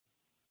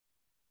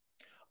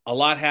A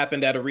lot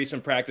happened at a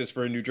recent practice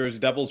for New Jersey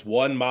Devils.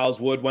 One, Miles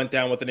Wood went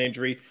down with an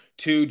injury.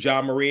 Two,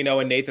 John Marino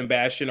and Nathan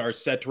Bastian are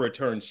set to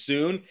return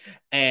soon.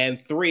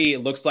 And three, it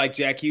looks like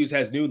Jack Hughes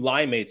has new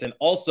line mates. And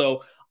also,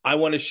 I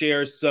want to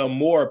share some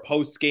more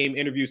post-game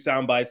interview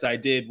sound bites I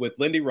did with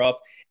Lindy Ruff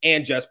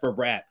and Jesper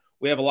Bratt.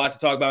 We have a lot to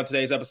talk about in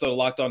today's episode of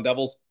Locked On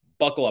Devils.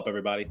 Buckle up,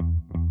 everybody.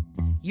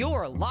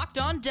 You're Locked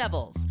On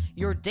Devils,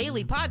 your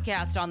daily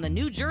podcast on the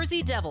New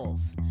Jersey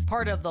Devils.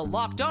 Part of the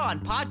Locked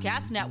On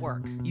Podcast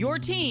Network, your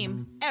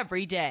team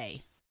every day.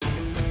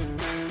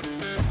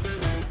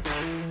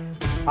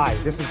 Hi,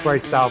 this is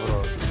Bryce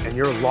Salvador, and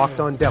you're Locked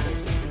On Devils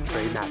with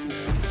Trey Matthews.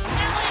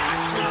 Elliott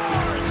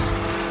scores!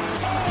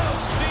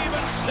 Oh,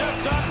 Stevens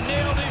stepped up,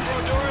 nailed it.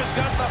 Brodor's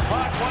got the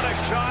puck. What a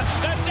shot.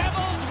 The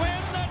Devils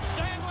win the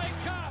Stanley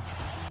Cup.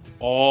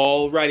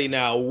 Alrighty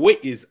now,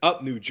 what is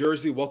up, New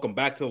Jersey? Welcome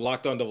back to the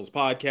Locked On Devils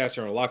podcast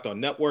here on the Locked On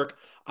Network.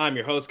 I'm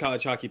your host,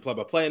 college hockey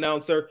play-by-play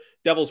announcer,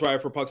 Devils writer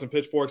for Pucks and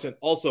Pitchforks, and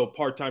also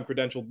part-time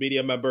credentialed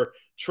media member,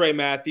 Trey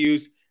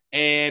Matthews.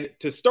 And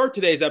to start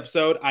today's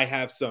episode, I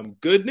have some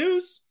good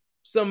news,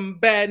 some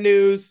bad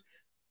news,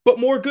 but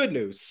more good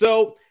news.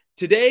 So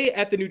today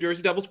at the New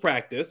Jersey Devils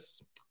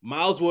practice,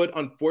 Miles Wood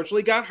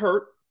unfortunately got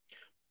hurt,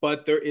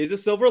 but there is a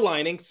silver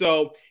lining.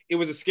 So it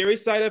was a scary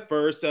sight at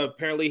first.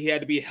 Apparently he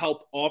had to be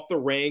helped off the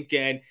rink,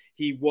 and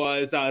he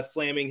was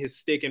slamming his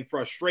stick in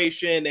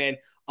frustration. And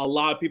a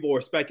lot of people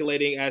were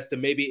speculating as to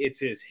maybe it's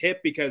his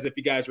hip, because if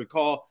you guys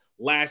recall,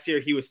 last year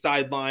he was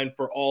sidelined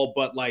for all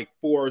but like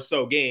 4 or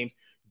so games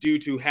due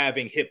to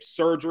having hip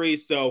surgery.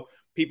 So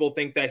people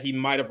think that he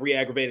might have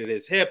re-aggravated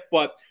his hip.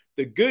 But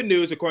the good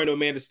news, according to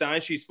Amanda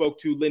Stein, she spoke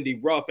to Lindy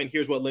Ruff, and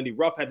here's what Lindy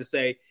Ruff had to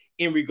say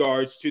in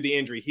regards to the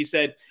injury. He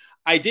said,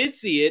 "I did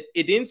see it.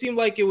 It didn't seem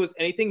like it was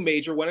anything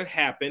major when it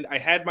happened. I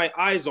had my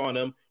eyes on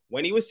him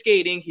when he was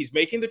skating. He's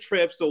making the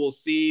trip, so we'll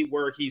see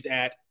where he's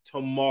at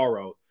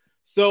tomorrow."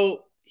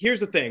 So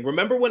here's the thing.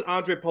 Remember when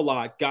Andre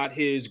Palat got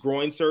his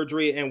groin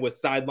surgery and was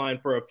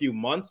sidelined for a few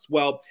months?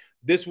 Well,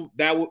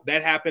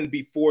 that happened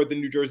before the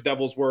New Jersey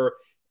Devils were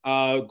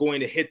going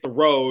to hit the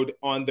road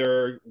on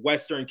their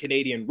Western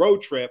Canadian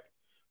road trip.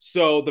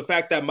 So the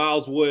fact that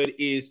Miles Wood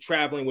is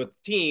traveling with the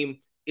team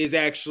is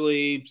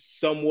actually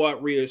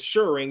somewhat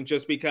reassuring,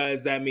 just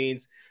because that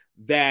means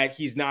that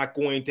he's not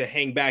going to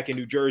hang back in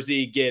New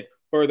Jersey, get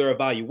further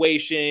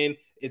evaluation.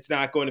 It's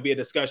not going to be a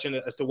discussion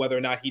as to whether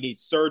or not he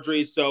needs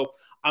surgery. So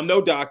I'm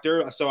no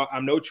doctor, so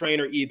I'm no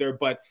trainer either,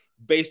 but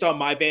based on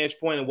my vantage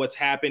point and what's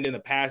happened in the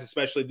past,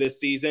 especially this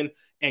season,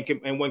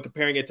 and when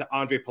comparing it to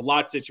Andre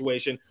Palat's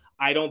situation,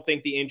 I don't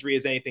think the injury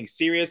is anything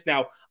serious.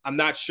 Now, I'm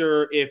not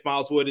sure if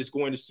Miles Wood is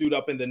going to suit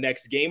up in the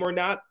next game or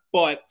not,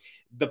 but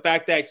the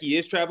fact that he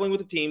is traveling with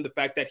the team, the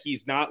fact that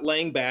he's not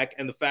laying back,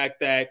 and the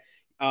fact that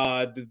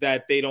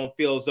that they don't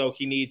feel as though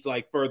he needs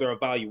like further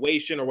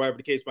evaluation or whatever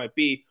the case might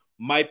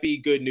be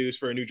good news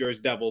for a New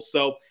Jersey Devils.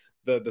 So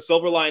the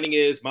silver lining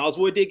is Miles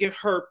Wood did get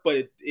hurt,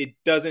 but it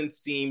doesn't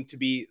seem to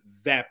be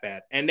that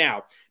bad. And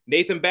now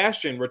Nathan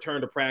Bastian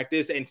returned to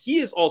practice, and he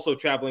is also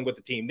traveling with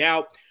the team.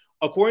 Now,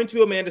 according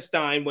to Amanda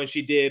Stein, when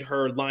she did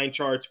her line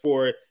charts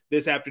for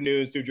this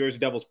afternoon's New Jersey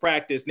Devils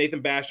practice,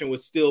 Nathan Bastian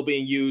was still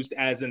being used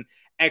as an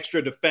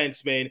extra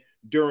defenseman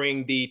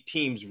during the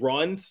team's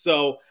run.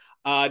 So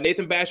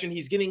Nathan Bastian,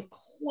 he's getting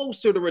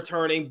closer to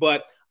returning,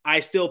 but I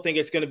still think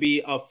it's going to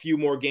be a few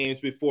more games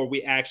before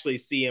we actually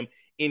see him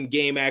in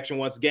game action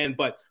once again.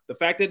 But the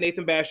fact that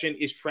Nathan Bastian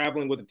is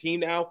traveling with the team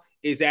now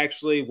is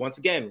actually, once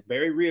again,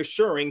 very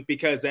reassuring,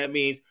 because that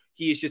means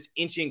he is just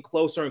inching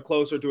closer and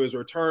closer to his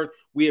return.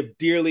 We have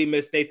dearly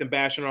missed Nathan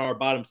Bastian on our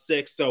bottom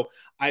six. So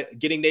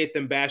getting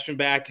Nathan Bastian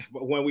back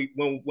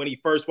when he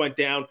first went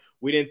down,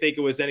 we didn't think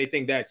it was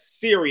anything that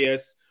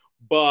serious.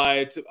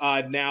 But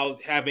now,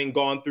 having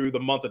gone through the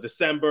month of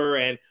December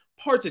and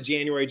parts of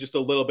January just a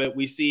little bit,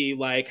 we see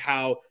like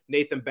how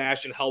Nathan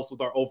Bastian helps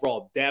with our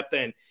overall depth,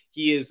 and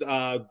he is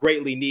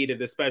greatly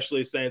needed,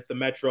 especially since the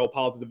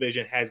Metropolitan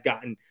Division has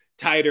gotten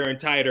tighter and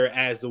tighter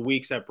as the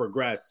weeks have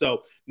progressed.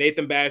 So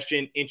Nathan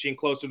Bastian inching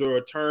closer to a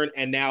return,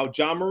 and now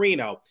John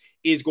Marino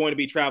is going to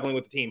be traveling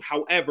with the team.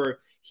 However,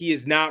 he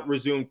has not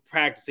resumed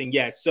practicing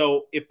yet.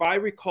 So if I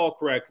recall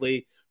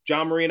correctly,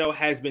 John Marino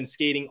has been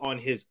skating on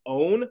his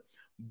own,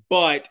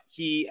 but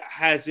he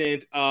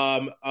hasn't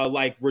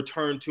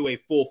returned to a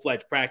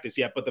full-fledged practice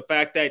yet. But the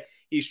fact that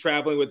he's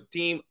traveling with the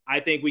team, I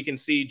think we can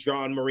see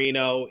John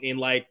Marino in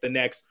like the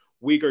next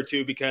week or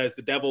two, because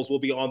the Devils will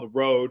be on the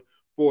road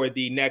for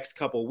the next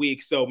couple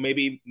weeks. So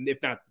maybe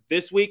if not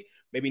this week,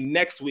 maybe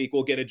next week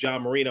we'll get a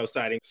John Marino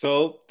sighting.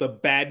 So the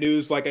bad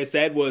news, like I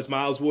said, was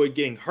Miles Wood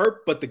getting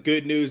hurt, but the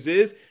good news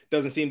is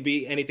doesn't seem to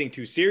be anything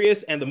too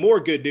serious. And the more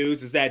good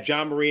news is that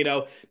John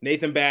Marino,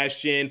 Nathan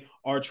Bastian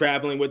are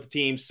traveling with the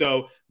team.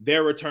 So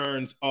their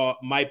returns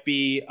might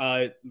be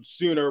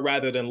sooner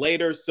rather than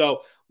later.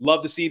 So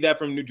love to see that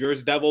from New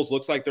Jersey Devils.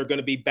 Looks like they're going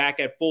to be back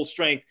at full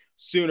strength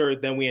sooner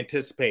than we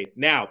anticipate.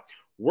 Now,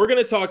 we're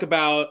going to talk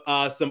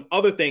about some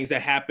other things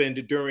that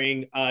happened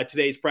during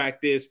today's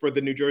practice for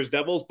the New Jersey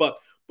Devils. But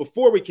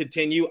before we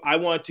continue, I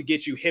want to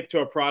get you hip to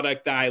a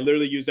product that I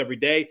literally use every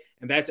day,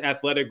 and that's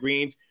Athletic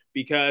Greens.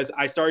 because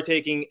I started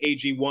taking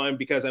AG1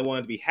 because I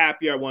wanted to be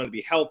happier. I wanted to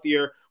be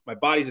healthier. My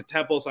body's a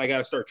temple, so I got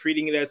to start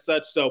treating it as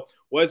such. So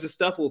what is the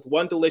stuff? With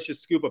one delicious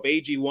scoop of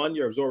AG1,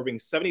 you're absorbing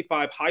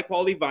 75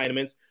 high-quality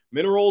vitamins,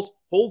 minerals,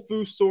 whole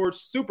food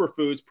source,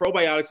 superfoods,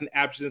 probiotics, and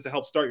adaptogens to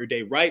help start your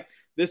day right.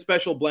 This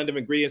special blend of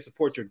ingredients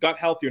supports your gut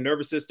health, your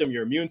nervous system,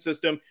 your immune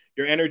system,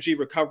 your energy,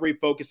 recovery,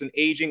 focus, and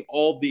aging,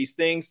 all of these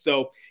things.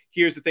 So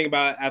here's the thing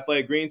about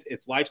Athletic Greens.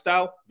 It's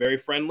lifestyle, very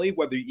friendly,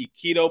 whether you eat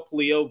keto,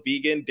 paleo,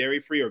 vegan,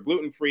 dairy-free, or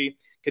gluten-free.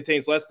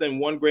 Contains less than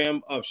 1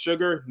 gram of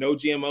sugar, no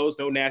GMOs,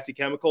 no nasty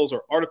chemicals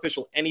or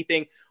artificial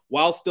anything,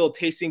 while still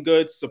tasting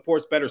good,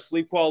 supports better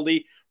sleep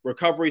quality,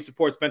 recovery,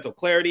 supports mental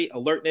clarity,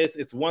 alertness.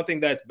 It's one thing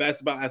that's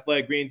best about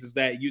Athletic Greens is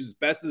that it uses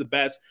best of the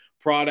best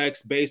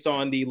products based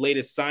on the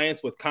latest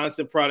science with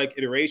constant product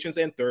iterations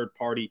and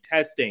third-party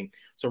testing.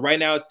 So right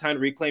now it's time to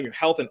reclaim your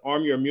health and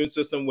arm your immune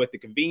system with the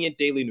convenient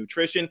daily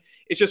nutrition.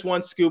 It's just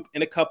 1 scoop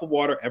in a cup of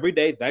water every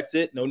day. That's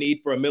it. No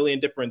need for a million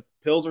different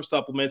pills or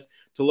supplements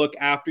to look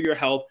after your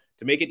health.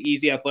 To make it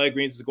easy, Athletic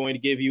Greens is going to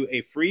give you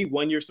a free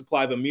 1-year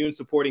supply of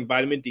immune-supporting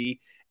vitamin D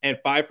and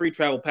 5 free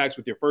travel packs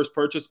with your first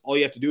purchase. All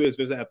you have to do is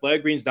visit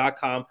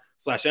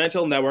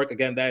athleticgreens.com/NHL Network.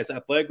 Again, that is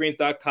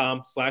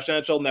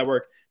athleticgreens.com/NHL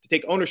Network to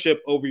take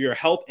ownership over your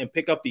health and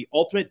pick up the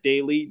ultimate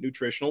daily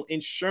nutritional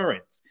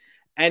insurance.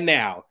 And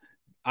now,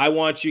 I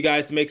want you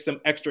guys to make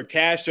some extra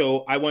cash,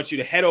 so I want you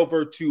to head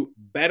over to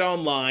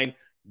betonline.net.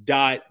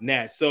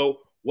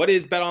 So what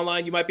is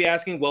BetOnline, you might be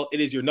asking? Well, it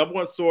is your number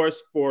one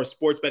source for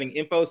sports betting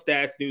info,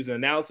 stats, news, and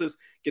analysis.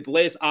 Get the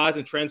latest odds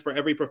and trends for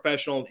every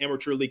professional and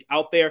amateur league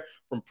out there,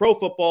 from pro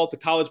football to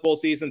college bowl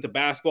season to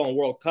basketball and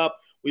World Cup.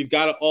 We've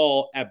got it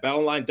all at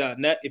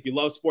betonline.net. If you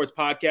love sports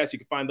podcasts, you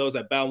can find those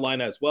at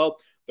BetOnline as well.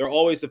 They're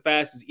always the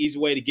fastest, easy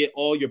way to get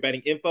all your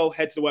betting info.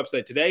 Head to the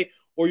website today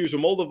or use your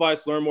mobile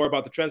device to learn more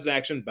about the trends in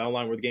action.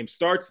 BetOnline, where the game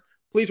starts.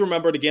 Please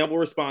remember to gamble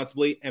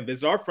responsibly and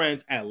visit our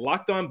friends at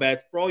Locked On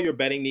Bets for all your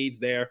betting needs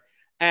there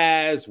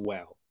as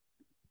well.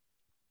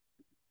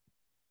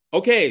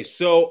 Okay,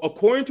 so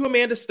according to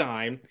Amanda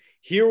Stein,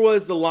 here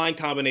was the line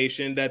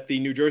combination that the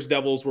New Jersey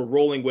Devils were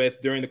rolling with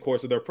during the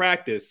course of their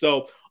practice.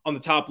 So on the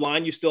top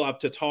line, you still have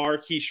Tatar,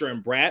 Hischier,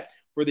 and Bratt.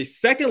 For the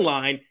second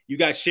line, you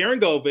got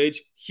Sharangovich,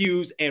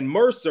 Hughes, and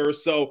Mercer.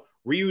 So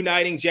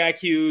reuniting Jack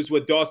Hughes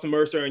with Dawson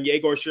Mercer and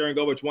Yegor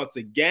Sharangovich once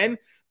again.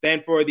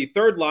 Then for the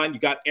third line, you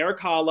got Erik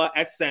Haula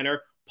at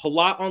center,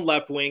 Palat on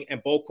left wing,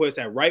 and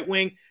Boqvist at right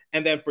wing.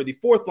 And then for the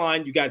fourth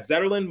line, you got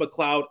Zetterlund,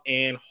 McLeod,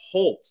 and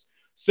Holtz.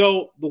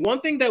 So the one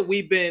thing that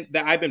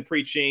I've been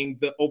preaching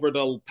over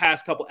the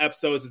past couple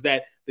episodes is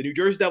that the New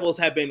Jersey Devils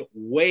have been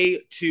way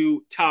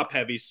too top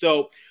heavy.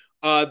 So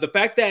the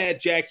fact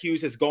that Jack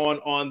Hughes has gone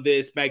on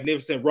this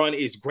magnificent run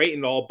is great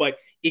and all, but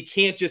it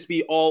can't just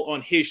be all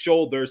on his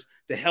shoulders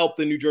to help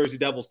the New Jersey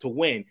Devils to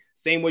win.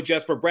 Same with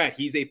Jesper Bratt.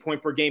 He's a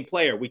point-per-game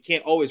player. We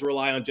can't always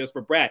rely on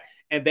Jesper Bratt.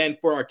 And then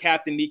for our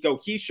captain, Nico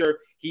Hischier,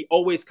 he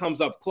always comes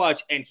up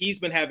clutch, and he's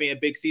been having a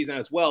big season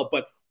as well.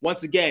 But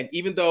once again,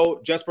 even though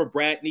Jesper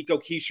Bratt, Nico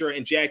Hischier,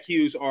 and Jack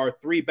Hughes are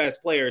 3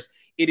 best players,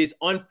 it is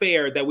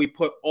unfair that we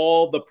put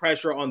all the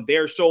pressure on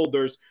their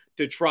shoulders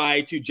to try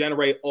to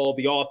generate all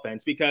the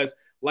offense. Because,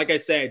 like I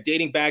said,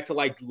 dating back to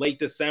like late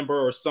December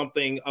or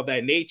something of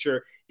that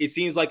nature, it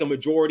seems like a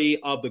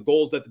majority of the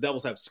goals that the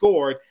Devils have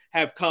scored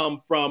have come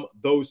from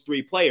those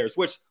 3 players,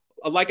 which,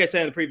 like I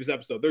said in the previous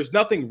episode, there's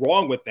nothing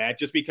wrong with that,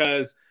 just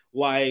because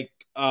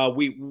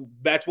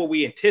that's what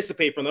we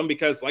anticipate from them,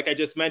 because like I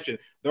just mentioned,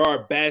 they're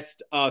our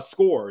best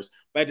scorers.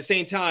 But at the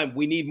same time,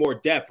 we need more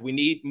depth. We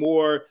need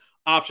more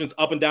options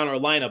up and down our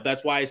lineup.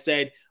 That's why I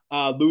said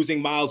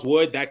losing Miles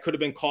Wood, that could have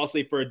been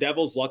costly for the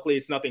Devils. Luckily,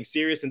 it's nothing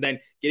serious. And then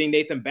getting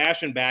Nathan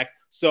Bastian back.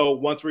 So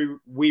once we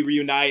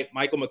reunite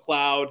Michael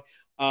McLeod,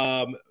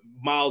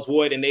 Miles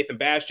Wood, and Nathan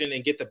Bastian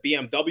and get the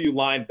BMW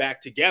line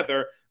back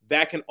together,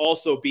 that can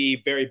also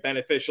be very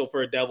beneficial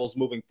for the Devils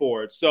moving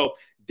forward. So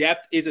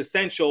depth is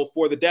essential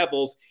for the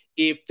Devils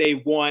if they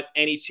want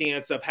any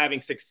chance of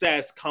having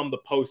success come the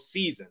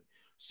postseason.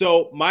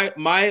 So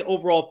my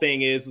overall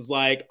thing is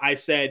like I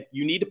said,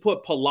 you need to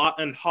put Palat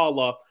and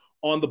Haula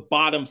on the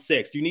bottom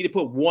 6. You need to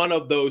put one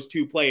of those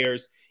 2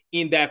 players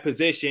in that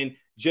position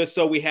just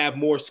so we have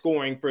more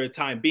scoring for the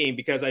time being,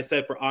 because I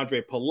said for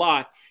Andre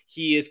Palat,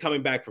 he is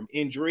coming back from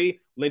injury.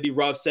 Lindy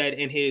Ruff said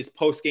in his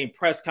post-game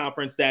press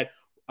conference that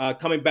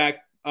coming back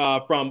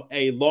from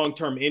a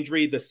long-term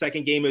injury, the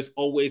second game is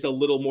always a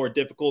little more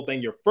difficult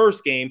than your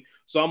first game.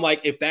 So I'm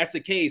like, if that's the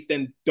case,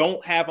 then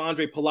don't have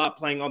Andre Palat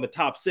playing on the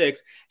top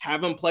 6.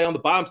 Have him play on the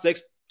bottom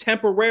 6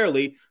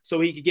 temporarily so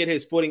he could get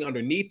his footing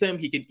underneath him.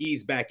 He can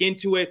ease back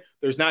into it.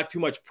 There's not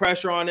too much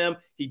pressure on him.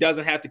 He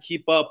doesn't have to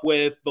keep up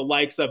with the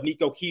likes of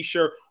Nico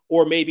Hischier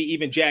or maybe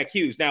even Jack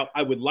Hughes. Now,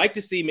 I would like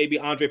to see maybe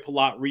Andre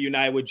Palat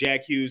reunite with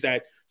Jack Hughes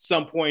at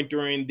some point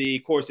during the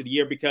course of the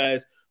year,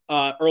 because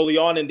early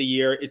on in the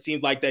year, it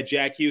seemed like that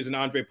Jack Hughes and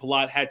Andre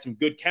Palat had some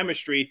good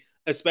chemistry,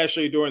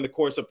 especially during the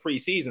course of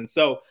preseason.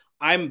 So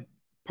I'm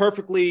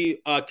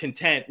perfectly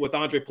content with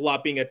Andre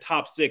Palat being a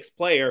top 6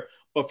 player.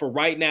 But for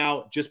right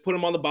now, just put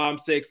him on the bottom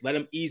 6, let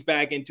him ease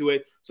back into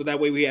it, so that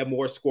way we have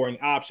more scoring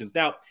options.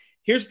 Now,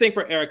 here's the thing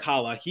for Erik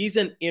Haula. He's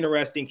an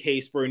interesting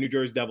case for a New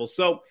Jersey Devils.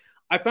 So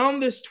I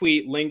found this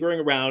tweet lingering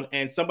around,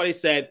 and somebody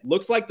said,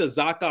 looks like the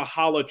Zacha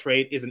Haula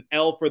trade is an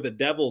L for the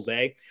Devils,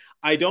 eh?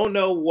 I don't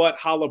know what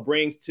Haula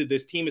brings to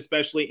this team,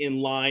 especially in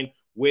line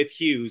with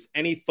Hughes.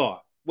 Any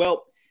thought?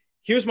 Well,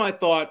 here's my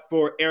thought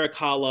for Erik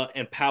Haula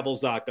and Pavel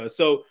Zacha.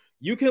 So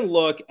you can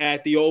look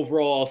at the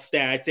overall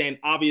stats, and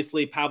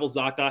obviously Pavel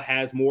Zacha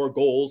has more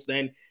goals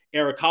than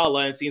Erik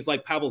Haula, and it seems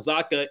like Pavel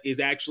Zacha is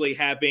actually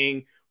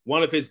having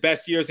one of his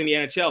best years in the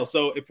NHL.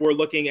 So if we're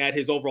looking at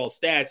his overall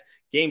stats,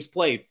 games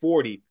played,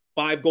 40,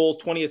 5 goals,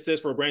 20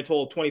 assists for a grand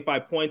total of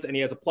 25 points, and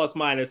he has a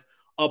plus-minus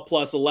of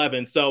plus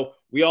 11. So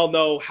we all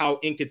know how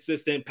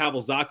inconsistent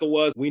Pavel Zacha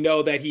was. We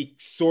know that he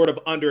sort of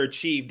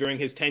underachieved during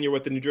his tenure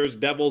with the New Jersey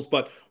Devils,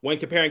 but when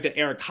comparing to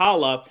Erik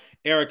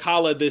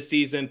Haula this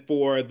season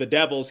for the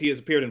Devils, he has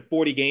appeared in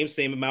 40 games,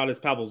 same amount as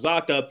Pavel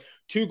Zacha,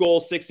 2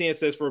 goals, 16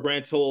 assists for a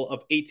grand total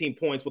of 18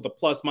 points with a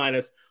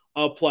plus-minus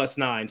of plus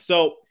 9.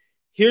 So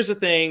here's the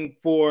thing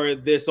for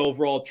this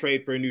overall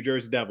trade for New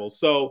Jersey Devils.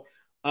 So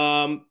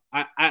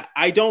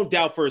I don't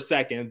doubt for a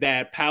second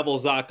that Pavel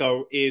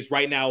Zacha is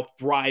right now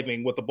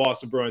thriving with the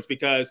Boston Bruins,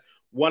 because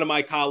one of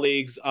my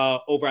colleagues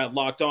over at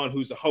Locked On,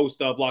 who's the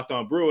host of Locked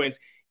On Bruins,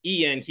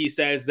 Ian, he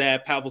says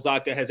that Pavel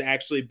Zacha has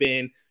actually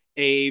been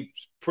a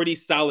pretty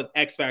solid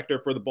X factor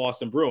for the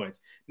Boston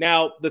Bruins.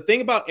 Now, the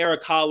thing about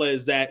Erik Haula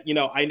is that,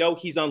 I know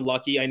he's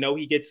unlucky. I know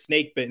he gets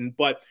snake bitten,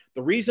 but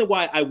the reason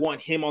why I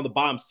want him on the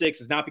bottom 6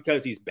 is not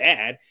because he's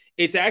bad.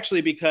 It's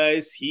actually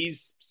because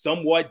he's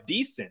somewhat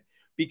decent.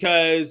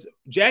 Because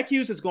Jack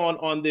Hughes has gone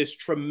on this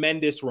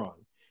tremendous run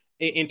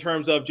in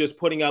terms of just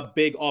putting up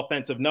big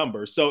offensive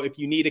numbers. So if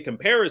you need a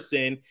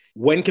comparison,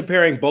 when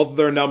comparing both of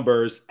their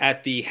numbers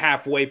at the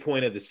halfway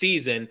point of the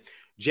season,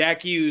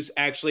 Jack Hughes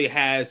actually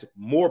has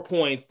more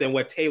points than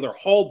what Taylor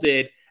Hall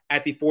did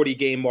at the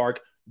 40-game mark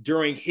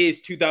during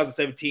his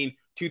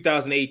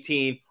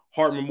 2017-2018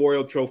 Hart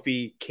Memorial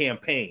Trophy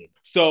campaign.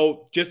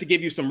 So just to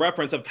give you some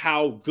reference of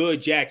how good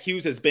Jack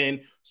Hughes has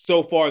been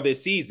so far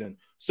this season.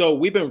 So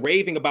we've been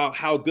raving about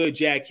how good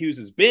Jack Hughes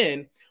has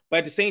been, but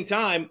at the same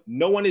time,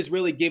 no one is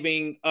really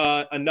giving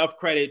enough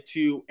credit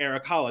to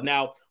Erik Haula.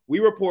 Now, we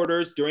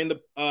reporters during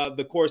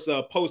the course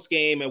of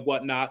post-game and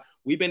whatnot,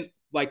 we've been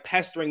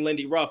pestering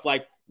Lindy Ruff,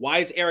 why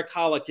is Erik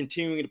Haula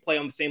continuing to play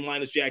on the same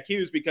line as Jack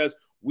Hughes? Because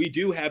we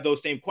do have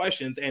those same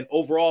questions. And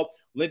overall,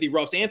 Lindy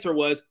Ruff's answer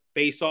was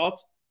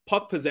face-offs,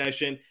 puck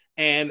possession,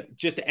 and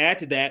just to add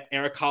to that,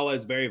 Erik Haula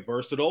is very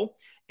versatile.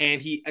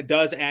 And he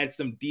does add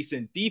some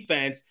decent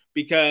defense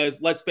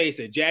because, let's face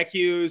it, Jack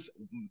Hughes'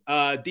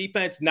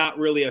 defense, not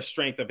really a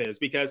strength of his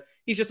because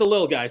he's just a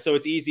little guy. So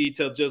it's easy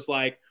to just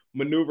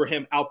maneuver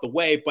him out the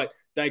way. But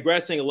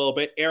digressing a little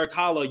bit, Erik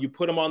Haula, you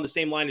put him on the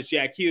same line as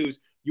Jack Hughes,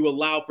 you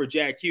allow for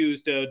Jack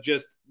Hughes to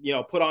just,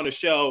 put on a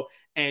show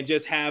and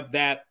just have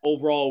that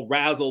overall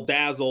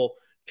razzle-dazzle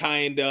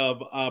kind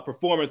of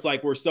performance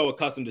like we're so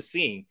accustomed to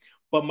seeing.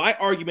 But my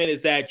argument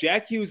is that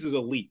Jack Hughes is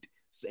elite.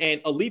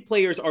 And elite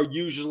players are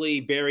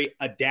usually very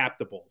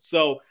adaptable.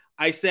 So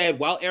I said,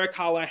 while Erik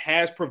Haula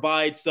has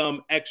provided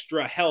some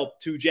extra help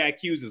to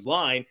Jack Hughes'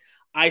 line,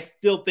 I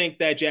still think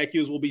that Jack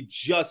Hughes will be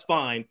just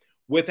fine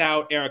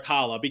without Erik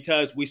Haula,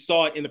 because we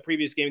saw it in the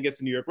previous game against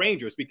the New York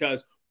Rangers.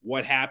 Because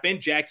what happened?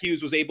 Jack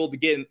Hughes was able to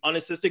get an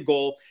unassisted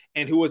goal,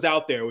 and who was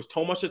out there? It was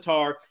Tomas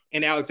Tatar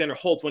and Alexander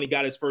Holtz when he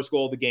got his first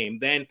goal of the game.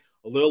 Then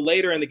a little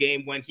later in the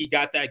game when he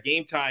got that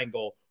game-tying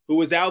goal, who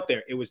was out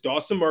there? It was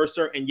Dawson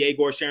Mercer and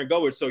Yegor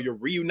Sharangovich. So you're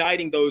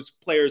reuniting those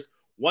players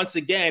once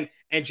again,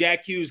 and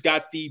Jack Hughes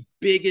got the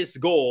biggest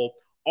goal,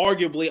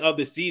 arguably, of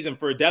the season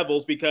for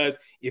Devils, because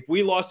if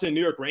we lost to the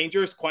New York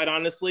Rangers, quite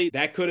honestly,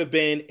 that could have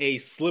been a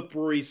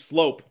slippery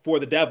slope for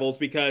the Devils,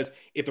 because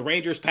if the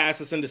Rangers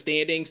pass us in the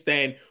standings,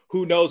 then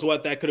who knows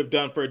what that could have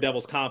done for a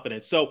Devils'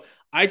 confidence. So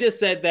I just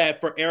said that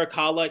for Erik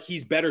Haula,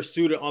 he's better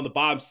suited on the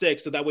bottom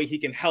 6, so that way he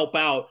can help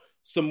out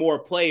some more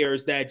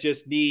players that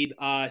just need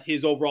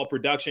his overall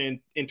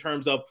production in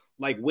terms of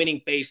winning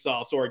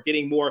faceoffs or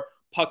getting more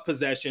puck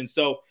possession.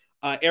 So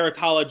Erik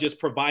Haula just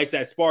provides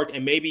that spark,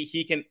 and maybe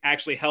he can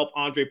actually help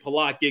Ondrej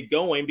Palat get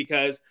going,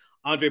 because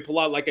Ondrej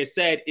Palat, like I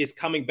said, is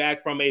coming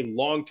back from a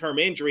long-term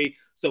injury.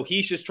 So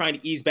he's just trying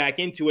to ease back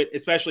into it,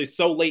 especially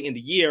so late in the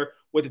year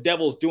with the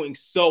Devils doing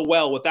so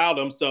well without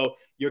him. So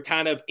you're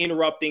kind of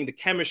interrupting the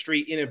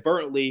chemistry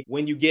inadvertently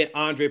when you get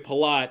Ondrej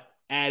Palat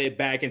added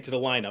back into the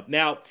lineup.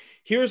 Now,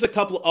 here's a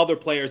couple of other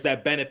players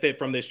that benefit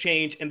from this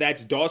change, and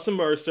that's Dawson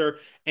Mercer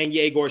and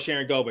Yegor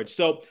Sharangovich.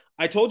 So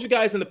I told you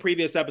guys in the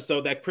previous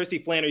episode that Christy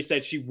Flannery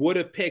said she would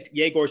have picked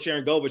Yegor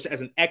Sharangovich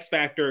as an X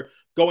factor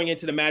going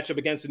into the matchup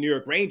against the New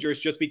York Rangers,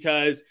 just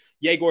because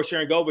Yegor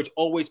Sharangovich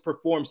always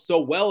performs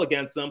so well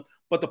against them.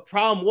 But the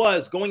problem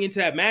was, going into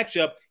that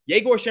matchup,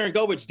 Yegor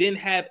Sharangovich didn't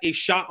have a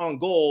shot on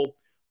goal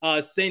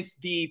since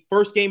the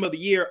first game of the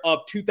year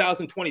of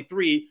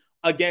 2023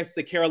 against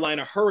the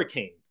Carolina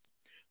Hurricanes.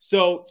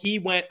 So he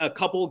went a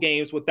couple of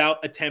games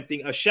without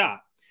attempting a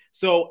shot.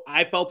 So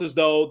I felt as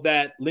though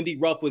that Lindy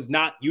Ruff was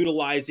not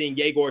utilizing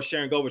Yegor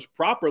Sharangovich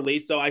properly.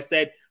 So I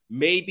said,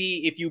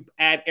 maybe if you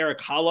add Erik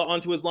Haula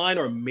onto his line,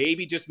 or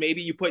maybe just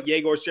maybe you put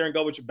Yegor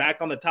Sharangovich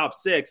back on the top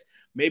six,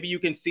 maybe you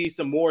can see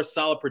some more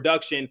solid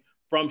production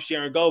from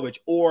Sharangovich.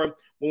 Or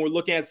when we're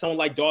looking at someone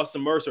like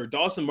Dawson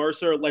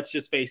Mercer, let's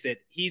just face it,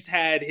 he's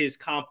had his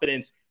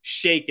confidence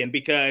shaken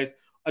because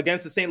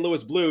against the St.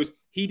 Louis Blues,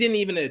 he didn't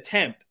even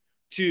attempt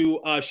to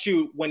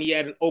shoot when he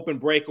had an open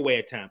breakaway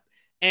attempt.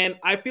 And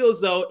I feel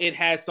as though it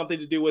has something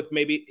to do with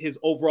maybe his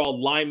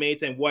overall line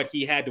mates and what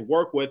he had to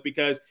work with,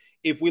 because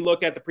if we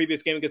look at the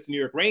previous game against the New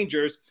York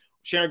Rangers,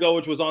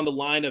 Sharangovich was on the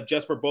line of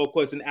Jesper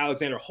Boquist and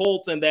Alexander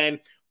Holtz, and then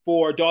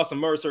for Dawson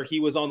Mercer, he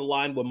was on the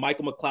line with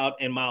Michael McLeod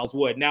and Miles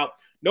Wood. Now,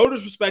 no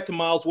disrespect to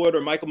Miles Wood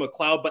or Michael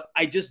McLeod, but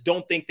I just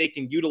don't think they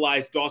can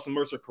utilize Dawson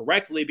Mercer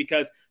correctly,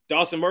 because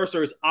Dawson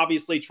Mercer is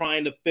obviously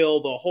trying to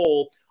fill the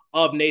hole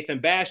of Nathan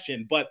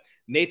Bastian. But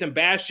Nathan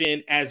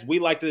Bastian, as we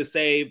like to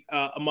say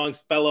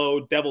amongst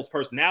fellow Devils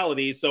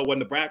personalities, so when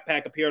the Brat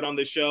Pack appeared on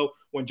this show,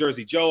 when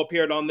Jersey Joe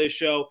appeared on this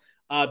show,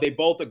 they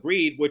both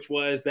agreed, which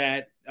was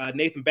that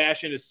Nathan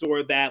Bastian is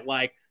sort of that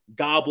like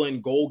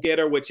goblin goal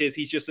getter, which is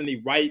he's just in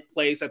the right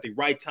place at the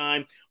right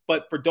time.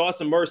 But for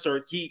Dawson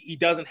Mercer, he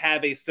doesn't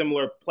have a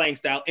similar playing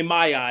style, in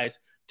my eyes,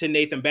 to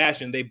Nathan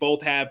Bastian. They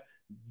both have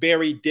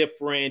very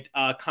different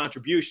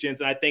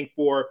contributions. And I think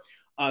for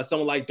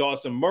someone like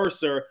Dawson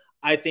Mercer,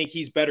 I think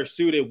he's better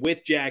suited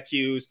with Jack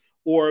Hughes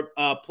or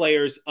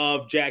players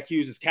of Jack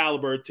Hughes'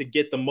 caliber to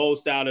get the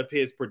most out of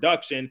his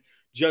production,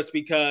 just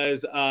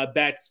because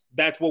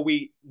that's what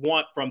we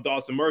want from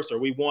Dawson Mercer.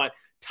 We want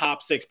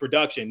top six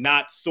production,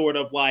 not sort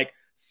of like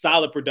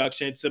solid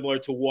production similar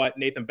to what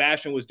Nathan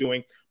Bastian was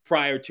doing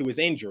prior to his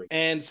injury.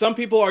 And some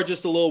people are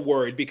just a little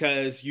worried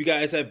because you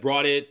guys have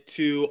brought it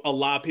to a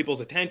lot of people's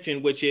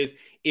attention, which is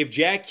if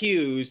Jack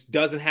Hughes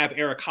doesn't have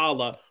Erik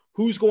Haula,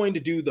 who's going to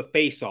do the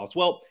faceoffs?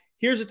 Well,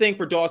 here's the thing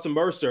for Dawson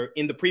Mercer.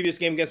 In the previous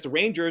game against the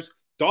Rangers,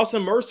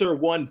 Dawson Mercer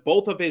won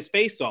both of his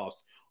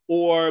faceoffs,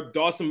 or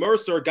Dawson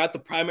Mercer got the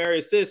primary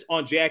assist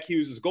on Jack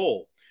Hughes'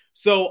 goal.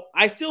 So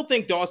I still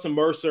think Dawson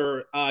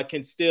Mercer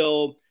can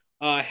still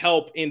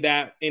help in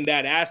that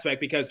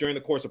aspect, because during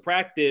the course of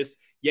practice,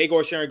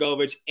 Yegor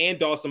Sharangovich and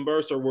Dawson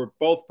Mercer were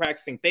both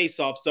practicing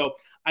faceoffs. So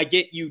I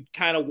get you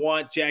kind of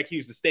want Jack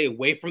Hughes to stay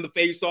away from the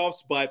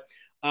faceoffs, but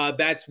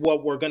that's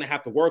what we're going to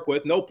have to work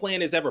with. No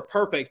plan is ever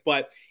perfect,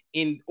 but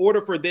in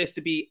order for this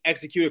to be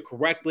executed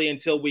correctly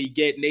until we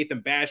get Nathan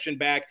Bastian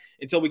back,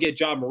 until we get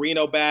John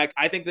Marino back,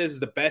 I think this is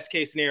the best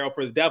case scenario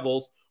for the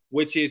Devils,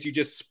 which is you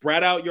just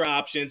spread out your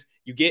options.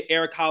 You get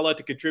Erik Haula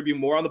to contribute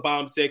more on the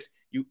bottom six.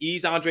 You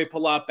ease Ondrej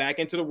Palat back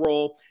into the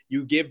role.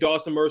 You give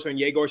Dawson Mercer and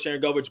Yegor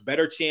Sharangovich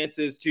better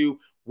chances to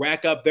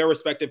rack up their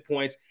respective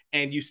points.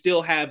 And you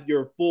still have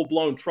your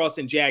full-blown trust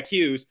in Jack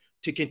Hughes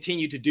to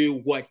continue to do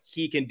what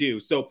he can do.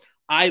 So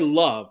I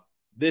love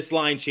this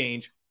line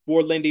change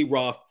for Lindy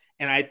Ruff.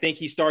 And I think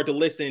he started to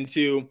listen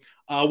to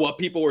what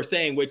people were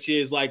saying, which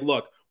is like,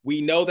 look, we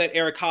know that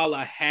Erik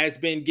Haula has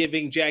been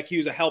giving Jack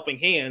Hughes a helping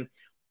hand,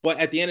 but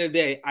at the end of the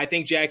day, I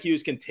think Jack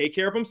Hughes can take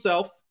care of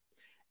himself.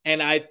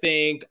 And I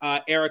think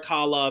Erik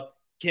Haula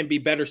can be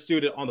better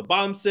suited on the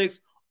bottom six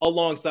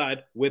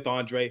alongside with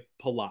Ondrej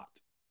Palat.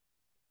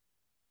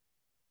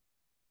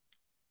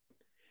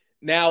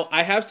 Now,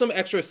 I have some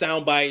extra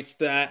sound bites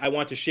that I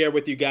want to share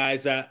with you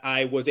guys that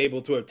I was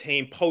able to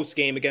obtain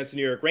post-game against the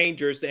New York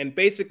Rangers. And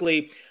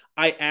basically,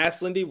 I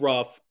asked Lindy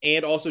Ruff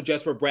and also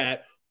Jesper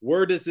Bratt,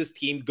 where does this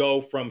team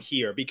go from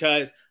here?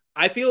 Because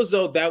I feel as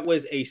though that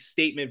was a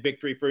statement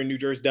victory for New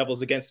Jersey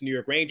Devils against the New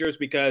York Rangers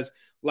because,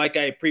 like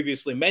I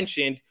previously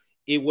mentioned,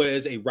 it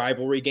was a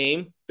rivalry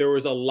game. There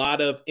was a lot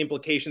of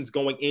implications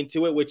going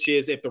into it, which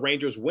is if the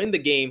Rangers win the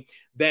game,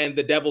 then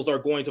the Devils are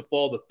going to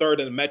fall to third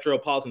in the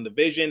Metropolitan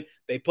Division.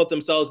 They put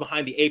themselves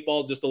behind the eight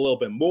ball just a little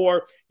bit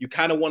more. You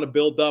kind of want to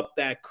build up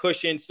that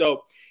cushion.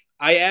 So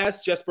I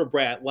asked Jesper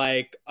Bratt,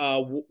 like,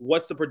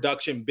 what's the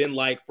production been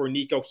like for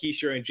Nico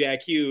Hischier and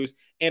Jack Hughes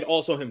and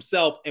also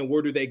himself, and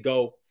where do they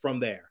go from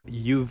there?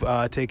 You've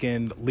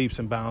taken leaps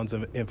and bounds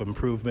of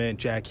improvement.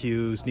 Jack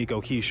Hughes,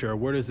 Nico Hischier.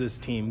 Where does this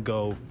team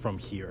go from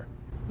here?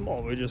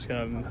 Well, we're just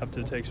going to have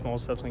to take small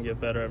steps and get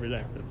better every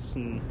day. It's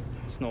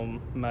no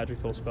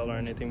magical spell or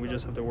anything. We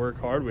just have to work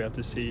hard. We have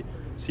to see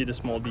the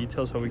small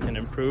details, how we can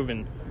improve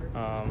in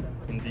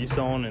D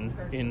zone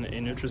and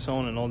in neutral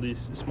zone and all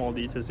these small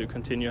details to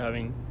continue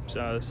having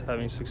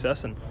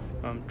success and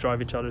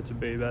drive each other to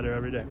be better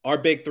every day. Our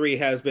big three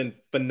has been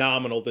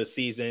phenomenal this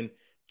season.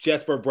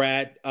 Jesper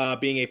Bratt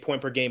being a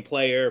point-per-game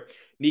player,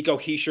 Nico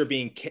Hischier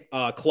being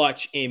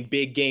clutch in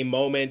big game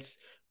moments,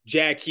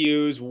 Jack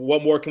Hughes,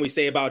 what more can we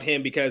say about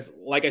him? Because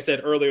like I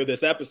said earlier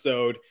this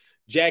episode,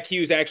 Jack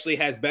Hughes actually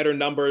has better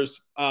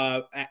numbers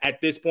at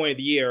this point of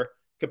the year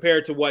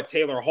compared to what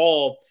Taylor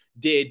Hall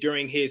did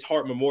during his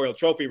Hart Memorial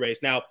Trophy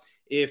race. Now,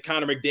 if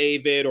Connor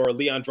McDavid or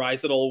Leon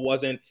Draisaitl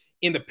wasn't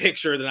in the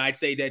picture, then I'd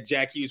say that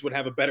Jack Hughes would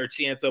have a better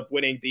chance of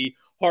winning the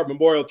Hart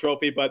Memorial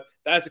Trophy, but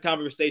that's a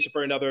conversation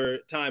for another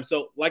time.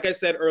 So like I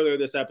said earlier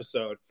this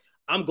episode,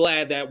 I'm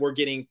glad that we're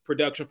getting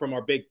production from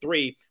our big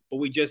three, but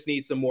we just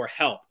need some more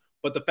help.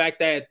 But the fact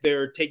that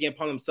they're taking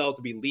upon themselves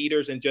to be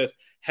leaders and just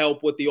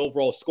help with the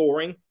overall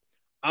scoring,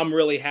 I'm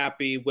really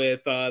happy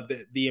with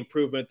the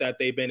improvement that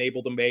they've been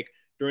able to make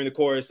during the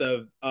course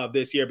of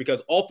this year,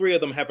 because all three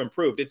of them have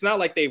improved. It's not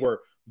like they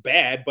were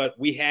bad, but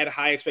we had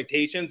high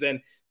expectations,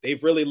 and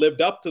they've really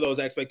lived up to those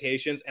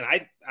expectations. And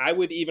I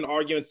would even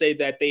argue and say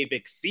that they've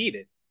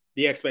exceeded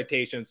the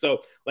expectations.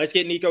 So let's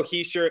get Nico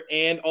Hischier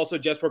and also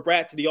Jesper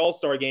Bratt to the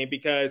All-Star game,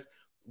 because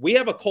we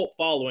have a cult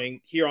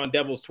following here on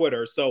Devils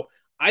Twitter. So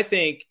I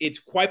think it's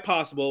quite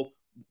possible,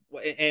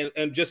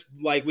 and just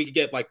like we could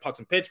get like Pucks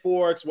and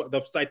Pitchforks,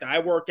 the site that I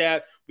work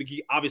at, we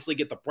could obviously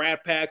get the Bratt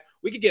Pack.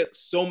 We could get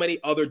so many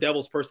other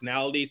Devils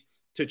personalities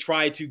to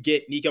try to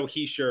get Nico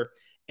Hischier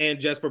and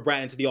Jesper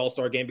Bratt into the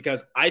All-Star game,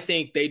 because I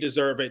think they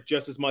deserve it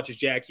just as much as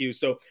Jack Hughes.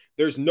 So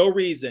there's no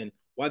reason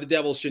why the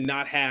Devils should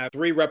not have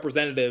 3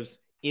 representatives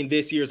in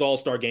this year's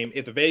All-Star game.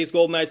 If the Vegas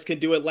Golden Knights can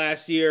do it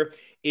last year,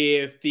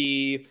 if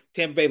the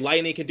Tampa Bay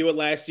Lightning can do it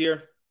last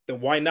year, then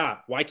why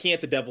not? Why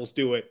can't the Devils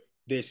do it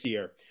this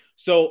year?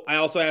 So I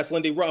also asked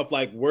Lindy Ruff,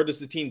 like, where does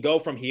the team go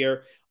from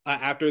here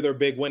after their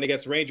big win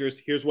against the Rangers?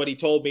 Here's what he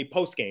told me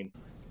post-game.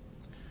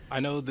 I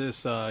know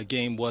this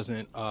game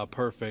wasn't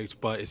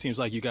perfect, but it seems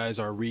like you guys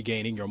are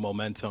regaining your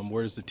momentum.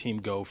 Where does the team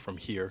go from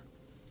here?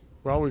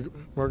 Well,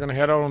 we're going to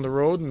head out on the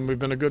road, and we've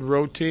been a good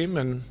road team,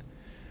 and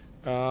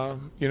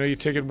you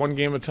take it one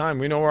game at a time.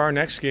 We know our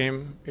next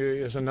game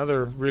is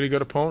another really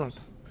good opponent.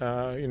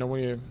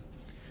 When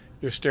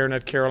you're staring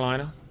at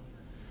Carolina,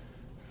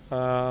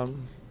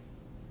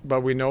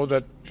 but we know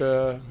that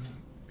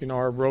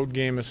our road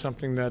game is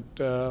something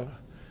that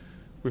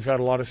we've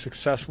had a lot of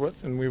success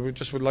with, and we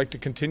would like to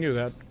continue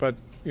that. But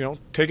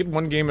take it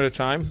one game at a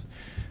time.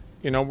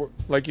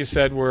 Like you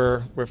said,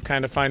 we're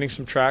kind of finding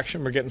some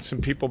traction. We're getting some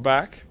people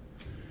back,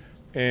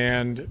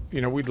 and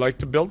we'd like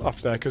to build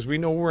off that, because we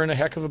know we're in a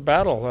heck of a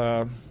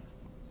battle.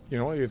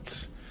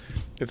 It's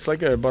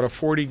like about a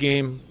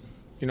 40-game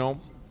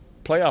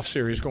playoff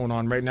series going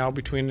on right now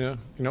between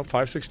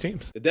 5-6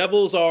 teams. The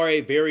Devils are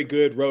a very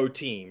good road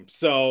team,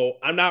 so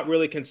I'm not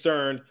really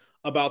concerned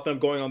about them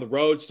going on the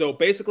road. So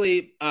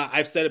basically,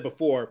 I've said it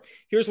before,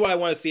 here's what I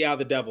want to see out of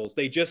the Devils.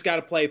 They just got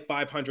to play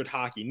 500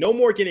 hockey. No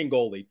more getting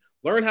goalied.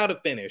 Learn how to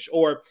finish.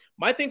 Or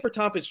my thing for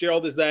Tom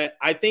Fitzgerald is that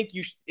I think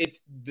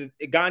it's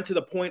gotten to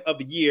the point of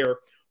the year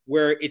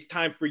where it's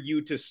time for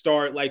you to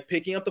start like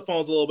picking up the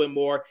phones a little bit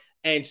more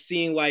and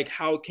seeing like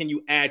how can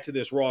you add to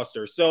this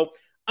roster. So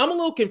I'm a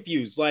little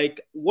confused. Like,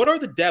 what are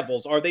the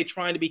Devils? Are they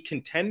trying to be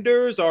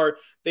contenders? Are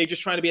they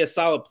just trying to be a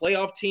solid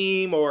playoff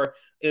team? Or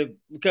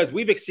because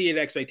we've exceeded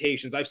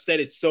expectations. I've said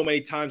it so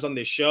many times on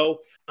this show.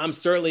 I'm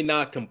certainly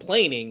not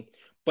complaining,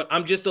 but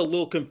I'm just a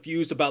little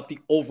confused about the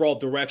overall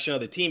direction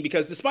of the team,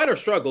 because despite our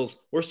struggles,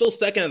 we're still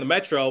second in the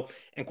Metro.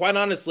 And quite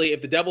honestly,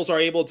 if the Devils are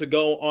able to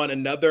go on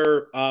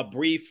another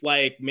brief,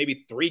 like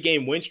maybe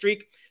 3-game win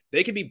streak,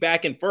 they could be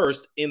back in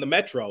first in the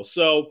Metro.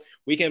 So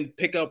we can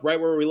pick up right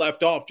where we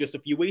left off just a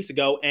few weeks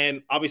ago.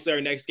 And obviously our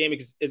next game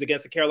is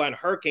against the Carolina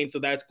Hurricanes. So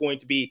that's going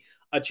to be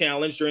a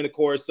challenge during the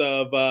course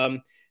of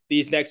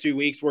these next few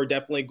weeks. We're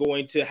definitely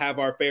going to have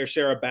our fair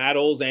share of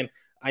battles. And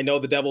I know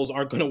the Devils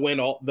aren't going to win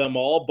them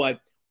all, but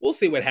we'll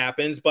see what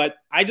happens. But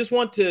I just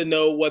want to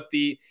know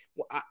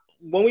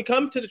when we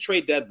come to the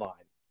trade deadline,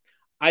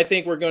 I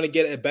think we're going to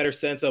get a better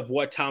sense of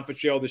what Tom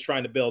Fitzgerald is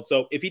trying to build.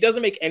 So if he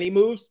doesn't make any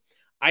moves,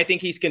 I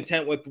think he's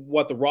content with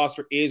what the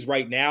roster is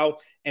right now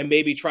and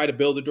maybe try to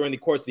build it during the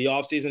course of the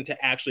offseason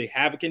to actually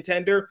have a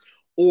contender.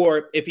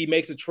 Or if he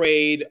makes a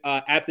trade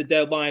at the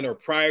deadline or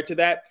prior to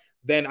that,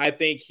 then I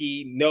think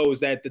he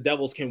knows that the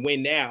Devils can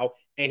win now,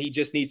 and he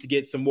just needs to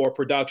get some more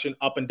production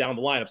up and down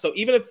the lineup. So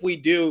even if we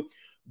do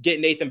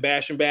get Nathan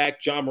Bastian back,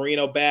 John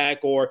Marino back,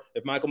 or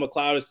if Michael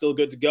McLeod is still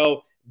good to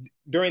go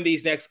during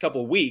these next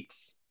couple of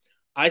weeks,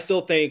 I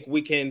still think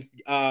we can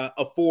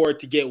afford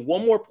to get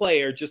one more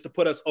player just to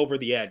put us over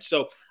the edge.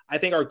 So I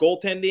think our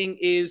goaltending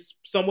is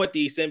somewhat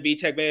decent.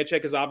 Vitek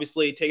Vanacek is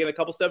obviously taking a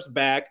couple steps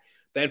back.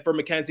 Then for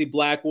Mackenzie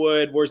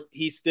Blackwood,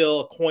 he's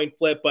still a coin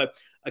flip, but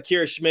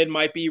Akira Schmid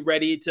might be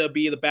ready to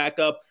be the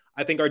backup.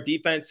 I think our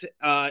defense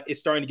is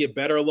starting to get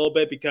better a little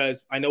bit,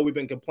 because I know we've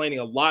been complaining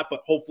a lot,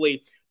 but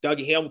hopefully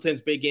Dougie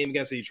Hamilton's big game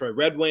against the Detroit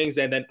Red Wings,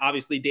 and then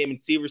obviously Damon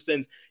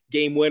Severson's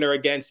game winner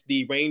against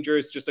the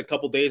Rangers just a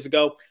couple days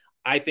ago.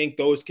 I think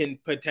those can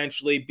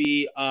potentially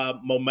be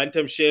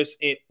momentum shifts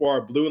for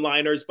our blue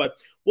liners, but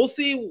we'll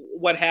see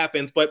what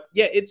happens. But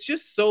yeah, it's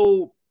just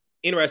so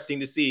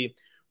interesting to see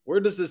where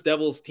does this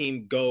Devils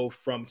team go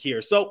from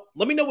here. So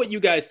let me know what you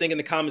guys think in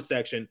the comment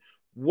section.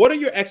 What are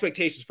your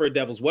expectations for the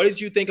Devils? What did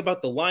you think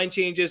about the line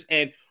changes,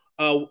 and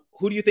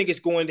who do you think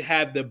is going to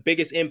have the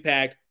biggest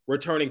impact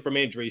returning from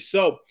injury?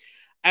 So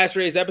as for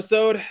today's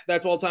episode,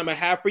 that's all the time I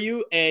have for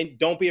you. And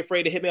don't be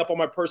afraid to hit me up on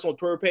my personal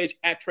Twitter page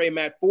at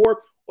TreyMatt4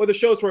 or the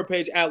show's Twitter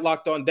page at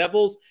Locked On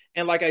Devils.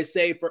 And like I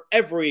say for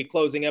every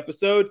closing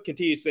episode,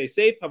 continue to stay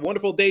safe. Have a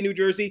wonderful day, New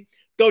Jersey.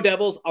 Go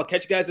Devils. I'll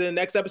catch you guys in the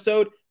next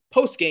episode,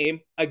 post-game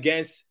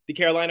against the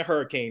Carolina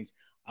Hurricanes.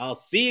 I'll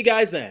see you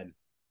guys then.